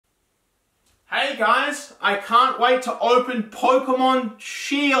Hey guys, I can't wait to open Pokémon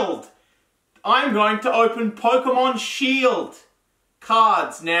Shield. I'm going to open Pokémon Shield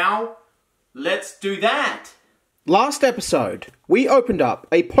cards now. Let's do that. Last episode, we opened up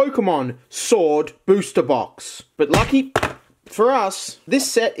a Pokémon Sword booster box. But lucky for us, this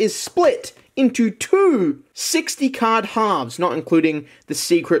set is split into two 60-card halves, not including the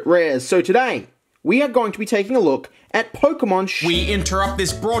secret rares. So today, we are going to be taking a look at Pokémon Shield. We interrupt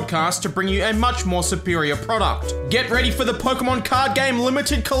this broadcast to bring you a much more superior product. Get ready for the Pokémon card game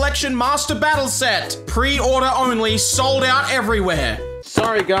limited collection Master Battle Set. Pre-order only, sold out everywhere.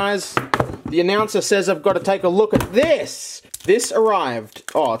 Sorry guys, the announcer says I've got to take a look at this. This arrived.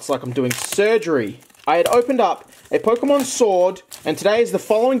 Oh, it's like I'm doing surgery. I had opened up a Pokémon Sword, and today is the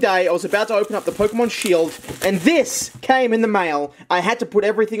following day. I was about to open up the Pokémon Shield, and this came in the mail. I had to put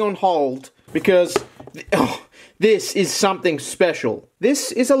everything on hold because this is something special.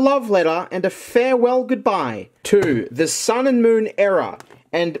 This is a love letter and a farewell goodbye to the Sun and Moon era.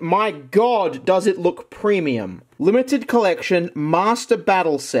 And my god, does it look premium. Limited collection Master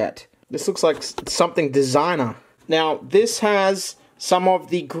Battle Set. This looks like something designer. Now, this has some of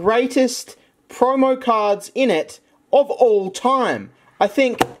the greatest promo cards in it of all time. I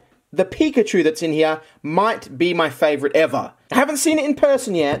think the Pikachu that's in here might be my favorite ever. I haven't seen it in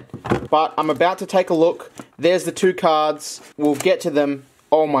person yet, but I'm about to take a look. There's the two cards. We'll get to them.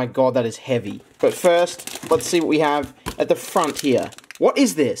 Oh my god, that is heavy. But first, let's see what we have at the front here. What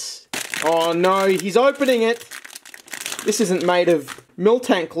is this? Oh no, he's opening it. This isn't made of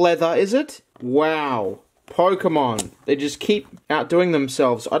Miltank leather, is it? Wow. Pokémon. They just keep outdoing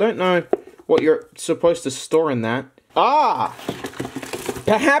themselves. I don't know what you're supposed to store in that. Ah!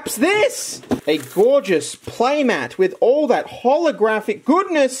 Perhaps this! A gorgeous playmat with all that holographic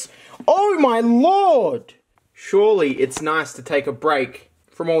goodness. Oh my lord! Surely it's nice to take a break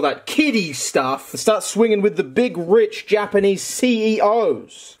from all that kiddie stuff and start swinging with the big rich Japanese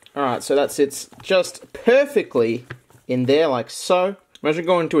CEOs. Alright, so that sits just perfectly in there like so. Imagine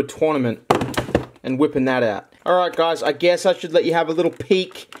going to a tournament and whipping that out. Alright guys, I guess I should let you have a little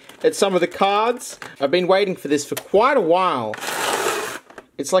peek at some of the cards. I've been waiting for this for quite a while.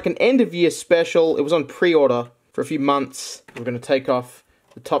 It's like an end-of-year special. It was on pre-order for a few months. We're going to take off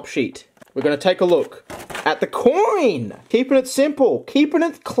the top sheet. We're going to take a look at the coin. Keeping it simple. Keeping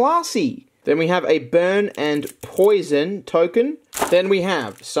it classy. Then we have a burn and poison token. Then we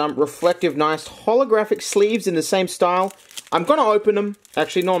have some reflective, nice holographic sleeves in the same style. I'm going to open them.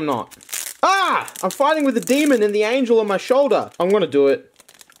 Actually, no, I'm not. Ah! I'm fighting with the demon and the angel on my shoulder. I'm going to do it.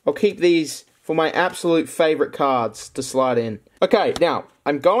 I'll keep these for my absolute favorite cards to slide in. Okay, now,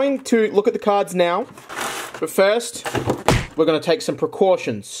 I'm going to look at the cards now, but first, we're going to take some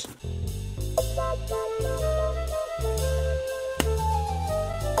precautions.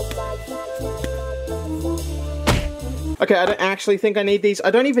 Okay, I don't actually think I need these.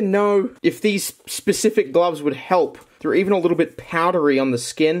 I don't even know if these specific gloves would help. They're even a little bit powdery on the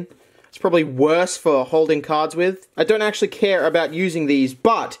skin. It's probably worse for holding cards with. I don't actually care about using these,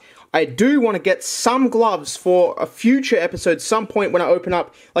 but I do want to get some gloves for a future episode, some point when I open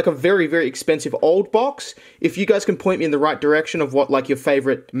up like a very, very expensive old box. If you guys can point me in the right direction of what like your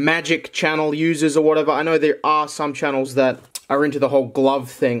favorite magic channel uses or whatever. I know there are some channels that are into the whole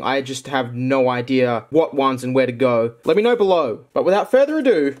glove thing. I just have no idea what ones and where to go. Let me know below. But without further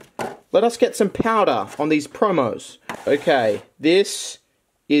ado, let us get some powder on these promos. Okay, this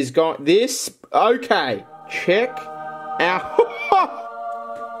is okay. Check out.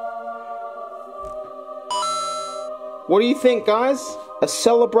 What do you think, guys? A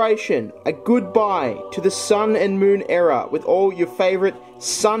celebration, a goodbye to the Sun and Moon era with all your favorite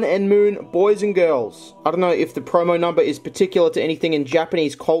Sun and Moon boys and girls. I don't know if the promo number is particular to anything in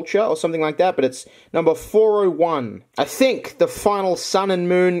Japanese culture or something like that, but it's number 401. I think the final Sun and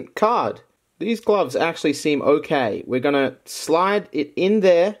Moon card. These gloves actually seem okay. We're gonna slide it in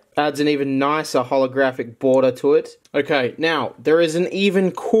there. Adds an even nicer holographic border to it. Okay, now, there is an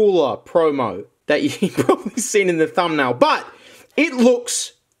even cooler promo that you've probably seen in the thumbnail, but it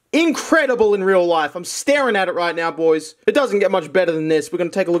looks incredible in real life. I'm staring at it right now, boys. It doesn't get much better than this. We're going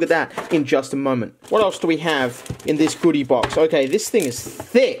to take a look at that in just a moment. What else do we have in this goodie box? Okay, this thing is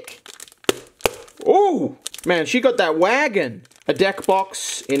thick. Ooh, man, she got that wagon. A deck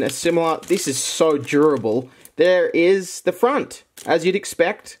box in a similar... This is so durable. There is the front, as you'd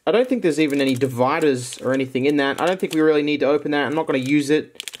expect. I don't think there's even any dividers or anything in that. I don't think we really need to open that. I'm not going to use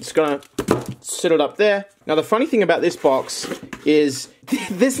it. Just going to sit it up there. Now, the funny thing about this box is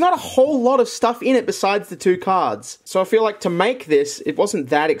there's not a whole lot of stuff in it besides the two cards. So I feel like to make this, it wasn't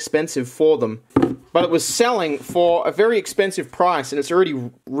that expensive for them. but it was selling for a very expensive price, and it's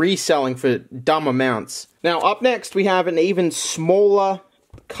already reselling for dumb amounts. Now, up next, we have an even smaller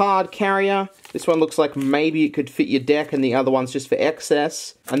card carrier. This one looks like maybe it could fit your deck, and the other one's just for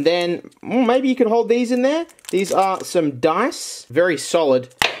excess. And then, maybe you could hold these in there. These are some dice. Very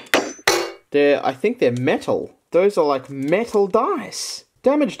solid. I think they're metal. Those are like metal dice.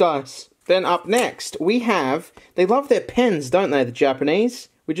 Damage dice. Then up next, we have... They love their pens, don't they, the Japanese?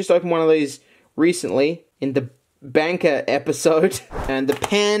 We just opened one of these recently in the banker episode. And the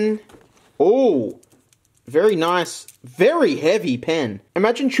pen... Oh, very nice, very heavy pen.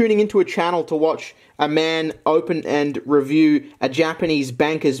 Imagine tuning into a channel to watch a man open and review a Japanese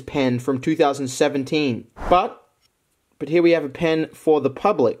banker's pen from 2017. But here we have a pen for the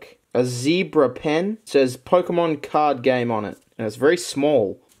public. A zebra pen. It says Pokemon card game on it. And it's very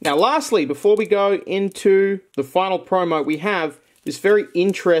small. Now, lastly, before we go into the final promo, we have this very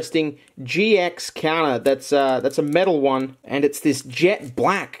interesting GX counter. That's a metal one, and it's this jet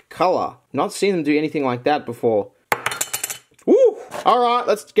black color. Not seen them do anything like that before. Woo! Alright,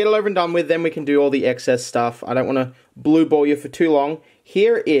 let's get it over and done with, then we can do all the excess stuff. I don't want to blue ball you for too long.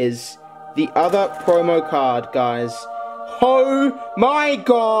 Here is the other promo card, guys. Oh my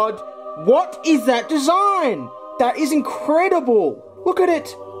god! What is that design? That is incredible! Look at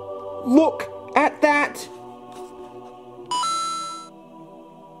it! Look at that!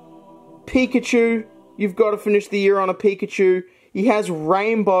 Pikachu. You've got to finish the year on a Pikachu. He has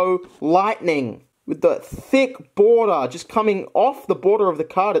rainbow lightning with the thick border just coming off the border of the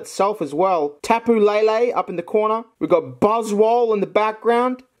card itself as well. Tapu Lele up in the corner. We've got Buzzwole in the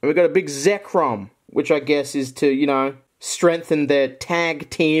background. And we've got a big Zekrom, which I guess is to, you know, strengthen their tag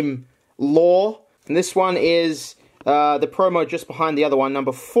team lore. And this one is the promo just behind the other one,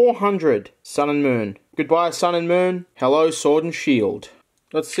 number 400, Sun and Moon. Goodbye, Sun and Moon. Hello, Sword and Shield.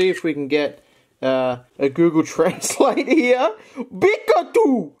 Let's see if we can get a Google Translate here.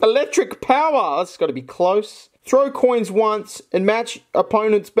 Bikatu! Electric power! That's got to be close. Throw coins once and match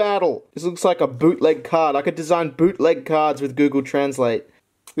opponent's battle. This looks like a bootleg card. I could design bootleg cards with Google Translate.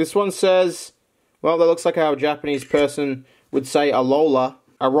 This one says, well, that looks like how a Japanese person would say Alola.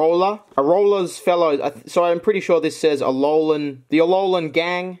 Arola? Arola's fellow. So I'm pretty sure this says Alolan. The Alolan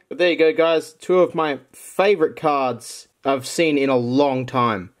gang. But there you go, guys. Two of my favorite cards I've seen in a long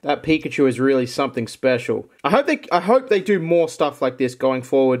time. That Pikachu is really something special. I hope they do more stuff like this going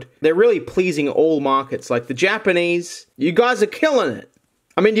forward. They're really pleasing all markets. Like the Japanese, you guys are killing it.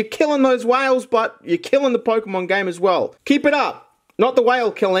 I mean, you're killing those whales, but you're killing the Pokemon game as well. Keep it up. Not the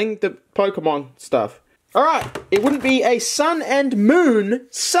whale killing, the Pokemon stuff. Alright, it wouldn't be a Sun and Moon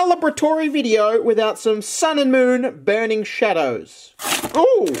celebratory video without some Sun and Moon burning shadows.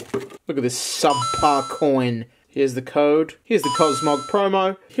 Ooh! Look at this subpar coin. Here's the code. Here's the Cosmog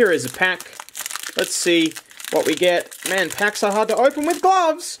promo. Here is a pack. Let's see what we get. Man, packs are hard to open with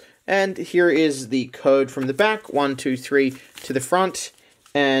gloves. And here is the code from the back. 1, 2, 3 to the front.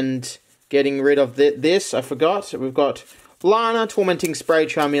 And getting rid of this, I forgot. We've got Lana, Tormenting Spray,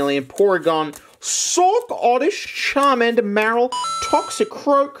 Charmeleon, Porygon, Sork, Oddish, Charmander, Marill,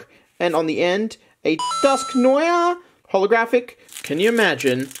 Toxicroak, and on the end, a Dusknoir holographic. Can you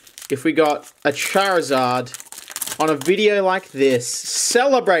imagine if we got a Charizard on a video like this,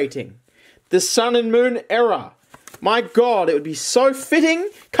 celebrating the Sun and Moon era? My god, it would be so fitting.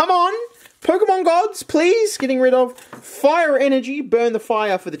 Come on, Pokemon gods, please. Getting rid of fire energy. Burn the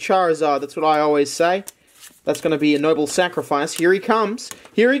fire for the Charizard. That's what I always say. That's going to be a noble sacrifice. Here he comes.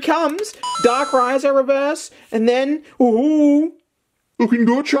 Here he comes. Darkrai reverse. And then, ooh. Looking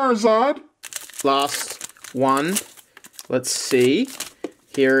good, Charizard. Last one. Let's see.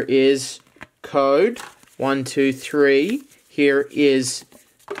 Here is code. 1, 2, 3. Here is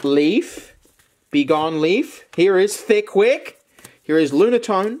Leaf. Begone Leaf. Here is Thickwick. Here is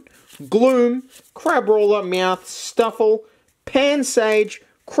Lunatone, Gloom, Crabrawler, Meowth, Stuffle, Pansage,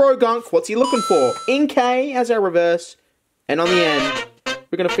 Krogunk. What's he looking for? Inkay as our reverse. And on the end,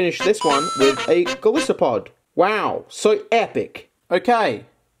 we're going to finish this one with a Golisopod. Wow, so epic. Okay,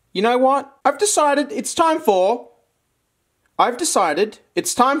 you know what? I've decided it's time for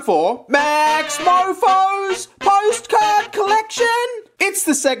Max Mofo's Postcard Collection! It's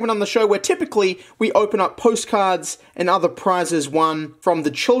the segment on the show where typically we open up postcards and other prizes won from the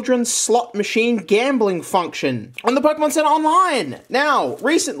children's slot machine gambling function on the Pokemon Center Online. Now,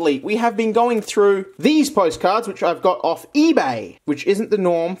 recently we have been going through these postcards, which I've got off eBay, which isn't the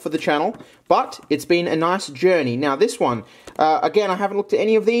norm for the channel, but it's been a nice journey. Now, this one, again, I haven't looked at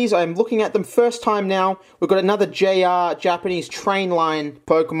any of these. I'm looking at them first time now. We've got another JR, Japanese train line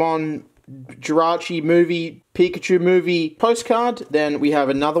Pokemon Jirachi movie, Pikachu movie postcard. Then we have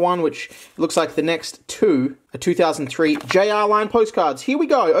another one, which looks like the next two, a 2003 JR line postcards. Here we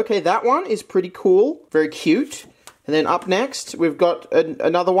go. Okay, that one is pretty cool. Very cute. And then up next, we've got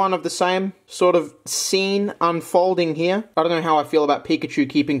another one of the same sort of scene unfolding here. I don't know how I feel about Pikachu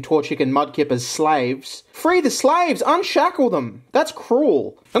keeping Torchic and Mudkip as slaves. Free the slaves! Unshackle them! That's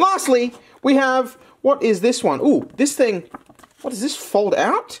cruel. And lastly, we have, what is this one? Ooh, this thing, what does this fold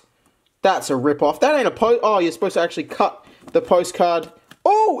out? That's a rip-off. That ain't a oh, you're supposed to actually cut the postcard.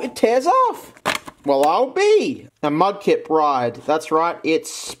 Oh, it tears off! Well, I'll be. A Mudkip ride. That's right,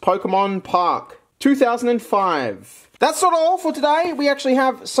 it's Pokemon Park. 2005. That's not all for today. We actually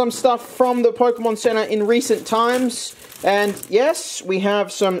have some stuff from the Pokemon Center in recent times. And yes, we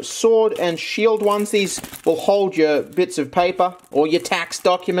have some sword and shield ones. These will hold your bits of paper or your tax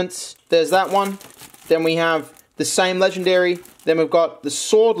documents. There's that one. Then we have the same legendary. Then we've got the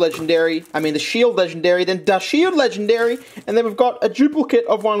sword legendary. The shield legendary. Then the shield legendary. And then we've got a duplicate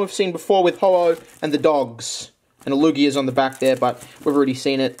of one we've seen before with Ho-Oh and the dogs. And a Lugia's on the back there, but we've already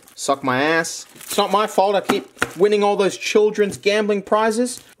seen it. Suck my ass. It's not my fault. I keep winning all those children's gambling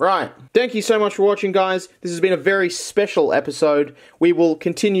prizes. Right. Thank you so much for watching, guys. This has been a very special episode. We will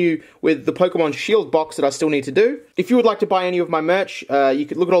continue with the Pokemon Shield box that I still need to do. If you would like to buy any of my merch, you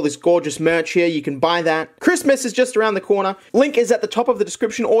can look at all this gorgeous merch here. You can buy that. Christmas is just around the corner. Link is at the top of the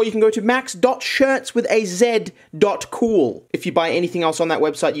description, or you can go to max.shirts.cool. If you buy anything else on that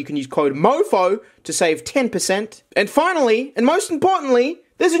website, you can use code MOFO to save 10%. And finally, and most importantly,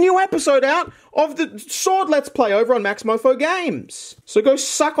 there's a new episode out of the Sword Let's Play over on Max Mofo Games. So go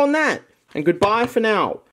suck on that. And goodbye for now.